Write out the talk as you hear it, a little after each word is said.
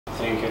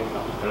Thank you for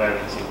the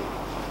clarity.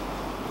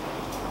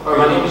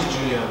 My name is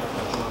Julian.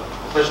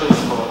 Question is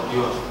for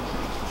you.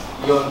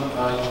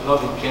 You've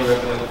not been playing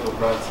regularly for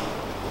Brighton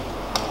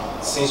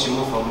since you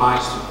moved from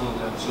Mainz to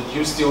England. So do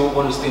you still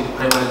want to stay in the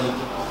Premier League?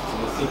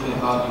 You're thinking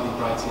about leaving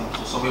Brighton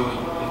to somewhere where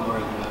you play more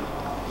regularly?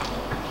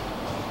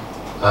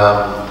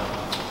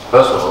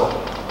 First of all,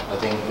 I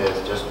think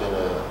there's just been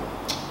a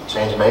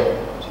change made.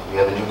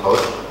 We have a new coach,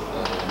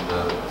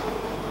 and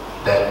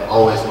that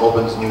always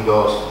opens new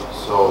doors.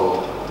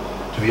 So,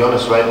 to be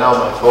honest, right now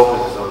my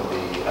focus is on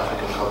the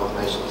African Cup of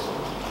Nations.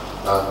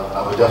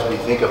 I would definitely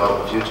think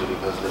about the future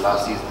because the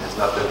last season has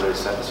not been very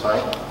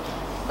satisfying.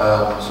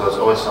 So it's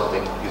always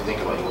something you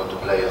think about. You want to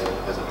play as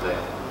a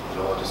player.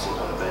 You don't want to sit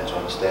on the bench or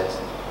on the stands.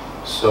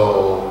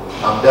 So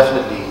I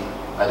definitely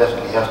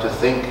have to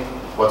think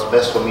what's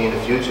best for me in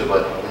the future,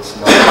 but it's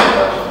not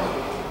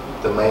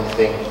the main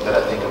thing that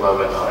I think about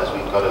right now, as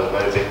we've got a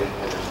very big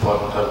and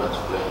important tournament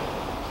to play.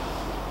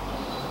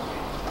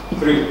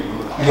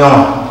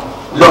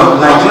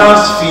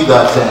 Nigerians feel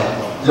that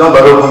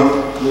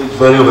Balogun plays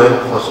very well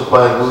for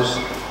Super Eagles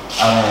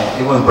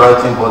and even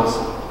Brighton, but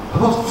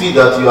people feel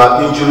that you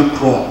are injury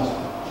prone.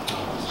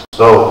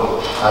 So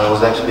I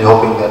was actually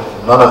hoping that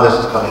none of this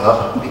is coming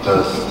up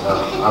because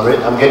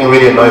I'm getting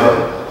really annoyed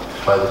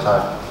by the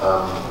time.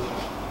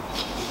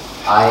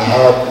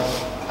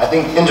 I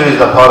think injuries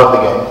are part of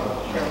the game.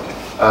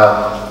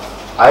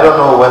 I don't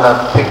know when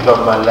I picked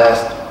up my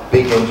last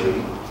big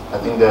injury. I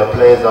think there are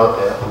players out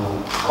there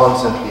who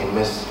constantly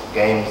miss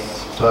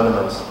games,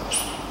 tournaments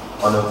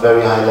on a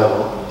very high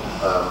level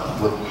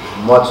with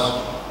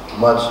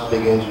much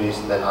big injuries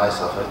than I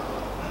suffered.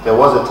 There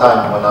was a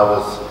time when I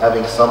was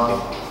having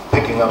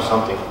picking up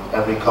something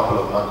every couple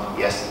of months,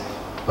 yes,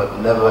 but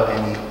never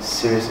any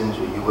serious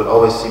injury. You would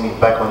always see me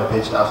back on the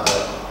pitch after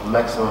a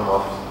maximum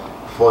of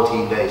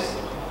 14 days.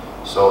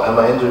 So am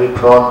I injury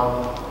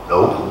prone?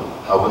 No,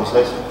 I wouldn't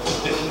say so.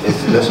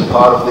 It's just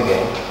part of the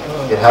game.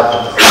 It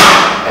happens.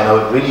 And I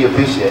would really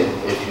appreciate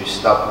if you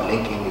stop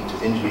linking me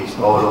to injuries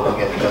all over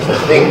again. Because I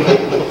think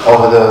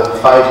over the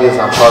 5 years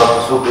I'm part of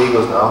the Super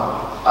Eagles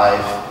now,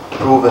 I've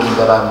proven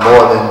that I'm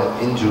more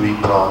than injury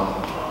prone,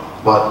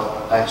 but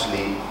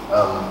actually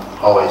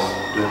always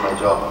doing my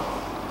job.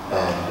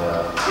 And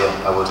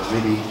yeah, I would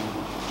really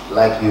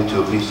like you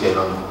to appreciate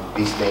on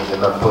these things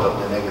and not put up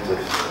the negative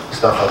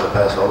stuff of the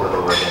past over and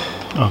over again.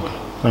 Okay,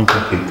 thank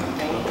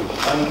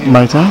you.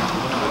 My turn?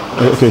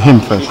 Okay, him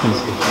first.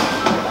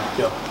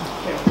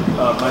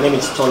 My name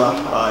is Tola.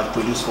 I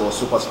produce for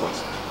Super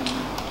Sports.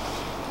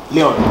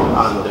 Leon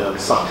and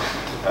Sam.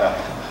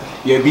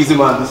 You're a busy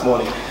man this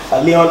morning.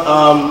 Leon,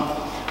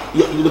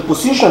 the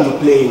position you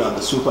play in at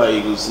the Super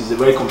Eagles is a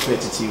very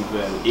competitive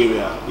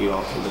area,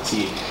 in the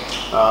team.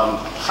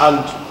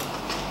 And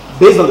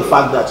based on the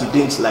fact that you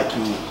didn't, like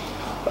you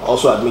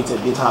also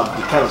admitted, didn't have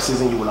the kind of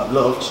season you would have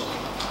loved,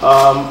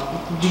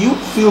 do you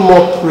feel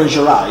more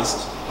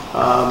pressurized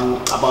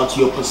about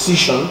your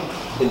position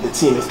in the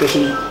team,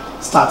 especially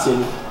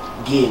starting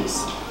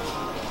games,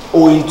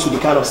 owing to the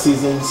kind of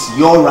seasons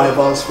your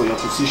rivals for your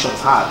positions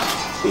had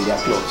in their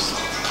clubs?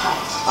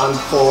 And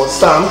for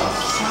Sam,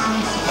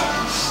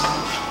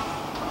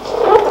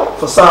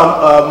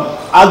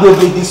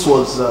 arguably this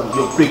was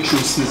your breakthrough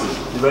season,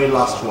 the very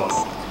last one.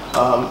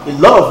 A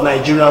lot of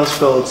Nigerians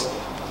felt,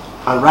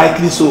 and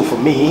rightly so for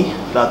me,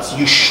 that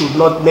you should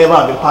never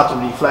have been part of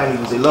the Flying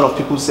Eagles. A lot of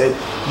people said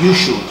you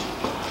should,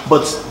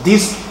 but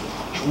this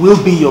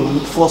will be your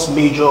first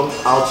major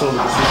outing with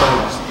the Super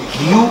Eagles.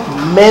 Do you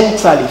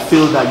mentally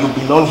feel that you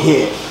belong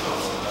here,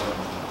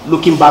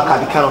 looking back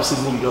at the kind of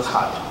season you just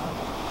had?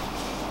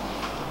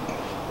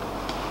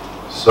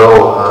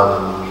 So,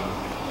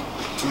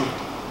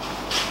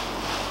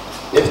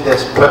 I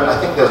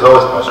think there's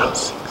always pressure.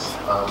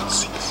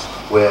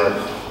 Where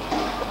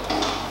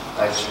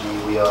actually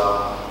we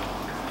are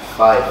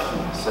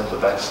 5 centre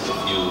backs if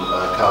you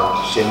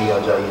count Shemi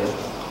Ajayi,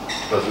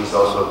 because he's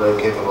also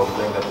very capable of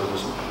playing that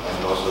position,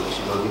 and also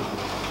Shinobi.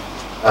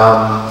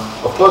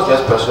 Of course,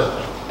 there's pressure,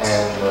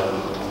 and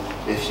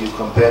if you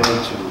compare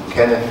me to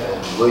Kenneth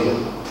and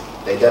William,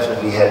 they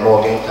definitely had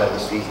more game time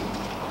this season,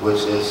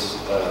 which is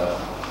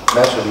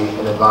naturally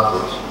an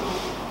advantage.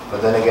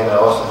 But then again, I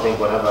also think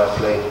whenever I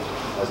played,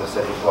 as I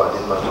said before, I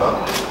did my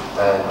job,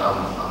 and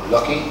I'm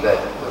lucky that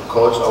the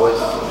coach always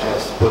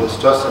has put his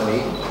trust in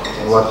me.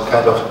 And what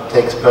kind of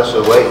takes pressure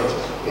away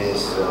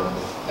is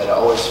that I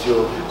always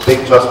feel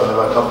big trust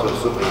whenever I come to the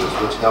Super Eagles,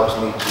 which helps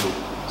me to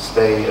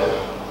stay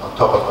on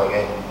top of my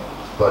game.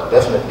 But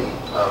definitely,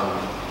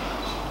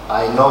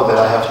 I know that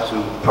I have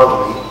to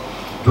probably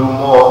do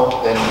more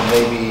than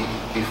maybe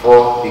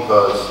before,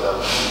 because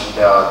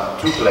there are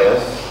 2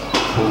 players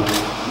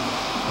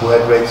who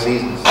had great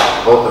seasons.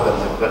 Both of them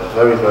did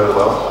very, very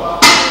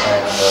well.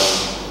 And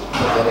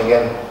but then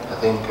again, I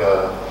think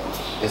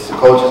it's the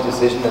coach's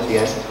decision at the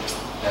end,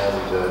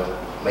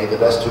 and may the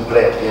best 2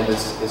 play. At the end,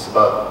 it's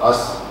about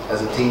us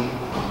as a team.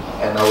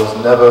 And I was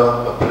never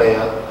a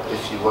player,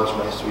 if you watch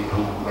my history,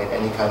 who made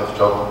any kind of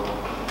trouble.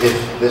 If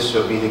this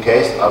should be the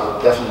case, I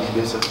would definitely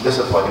be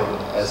disappointed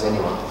as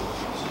anyone.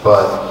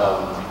 But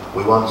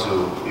we want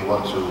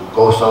to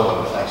go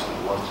somewhere. Actually,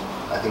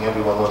 I think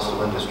everyone wants to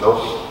win this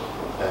trophy,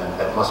 and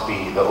that must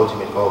be the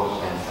ultimate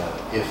goal. And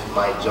if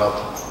my job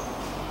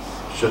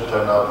should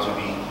turn out to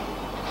be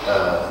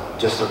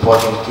just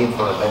supporting the team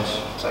from the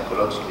bench,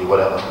 psychologically,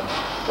 whatever,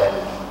 then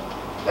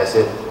that's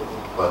it.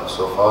 But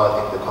so far, I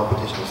think the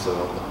competition is still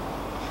open.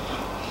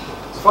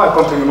 Before I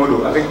come to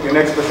Imodo, I think the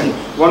next person,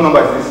 what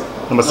number is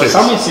this? Number 6.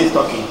 Somebody says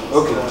talking.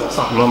 Okay.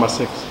 Number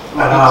 6.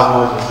 I don't have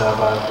much to say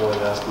about what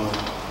you're asking.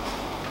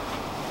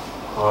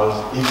 Because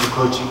if the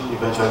coach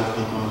eventually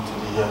pick me to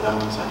be here, that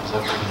means I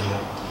deserve to be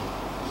here.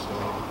 So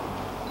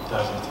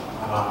that's it.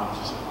 I don't have much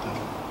to say. Thank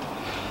you.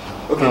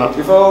 Okay,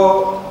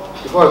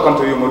 before I come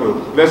to you, Modo,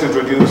 let's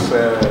introduce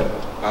the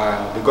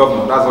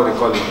governor. That's what they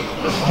call him.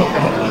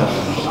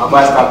 Our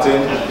vice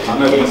captain,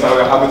 Ahmed. We're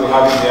happy to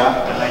have him here.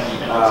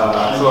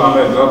 So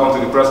Ahmed, welcome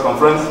to the press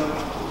conference.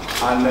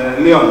 And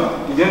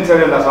Leon, you didn't tell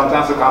him that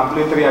sometimes you can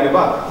play 3 at the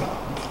back.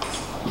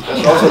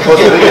 That's also a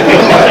possibility.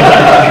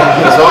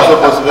 That's also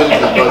a possibility,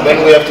 but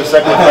then we have to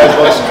sacrifice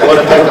one for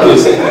the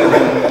tackles.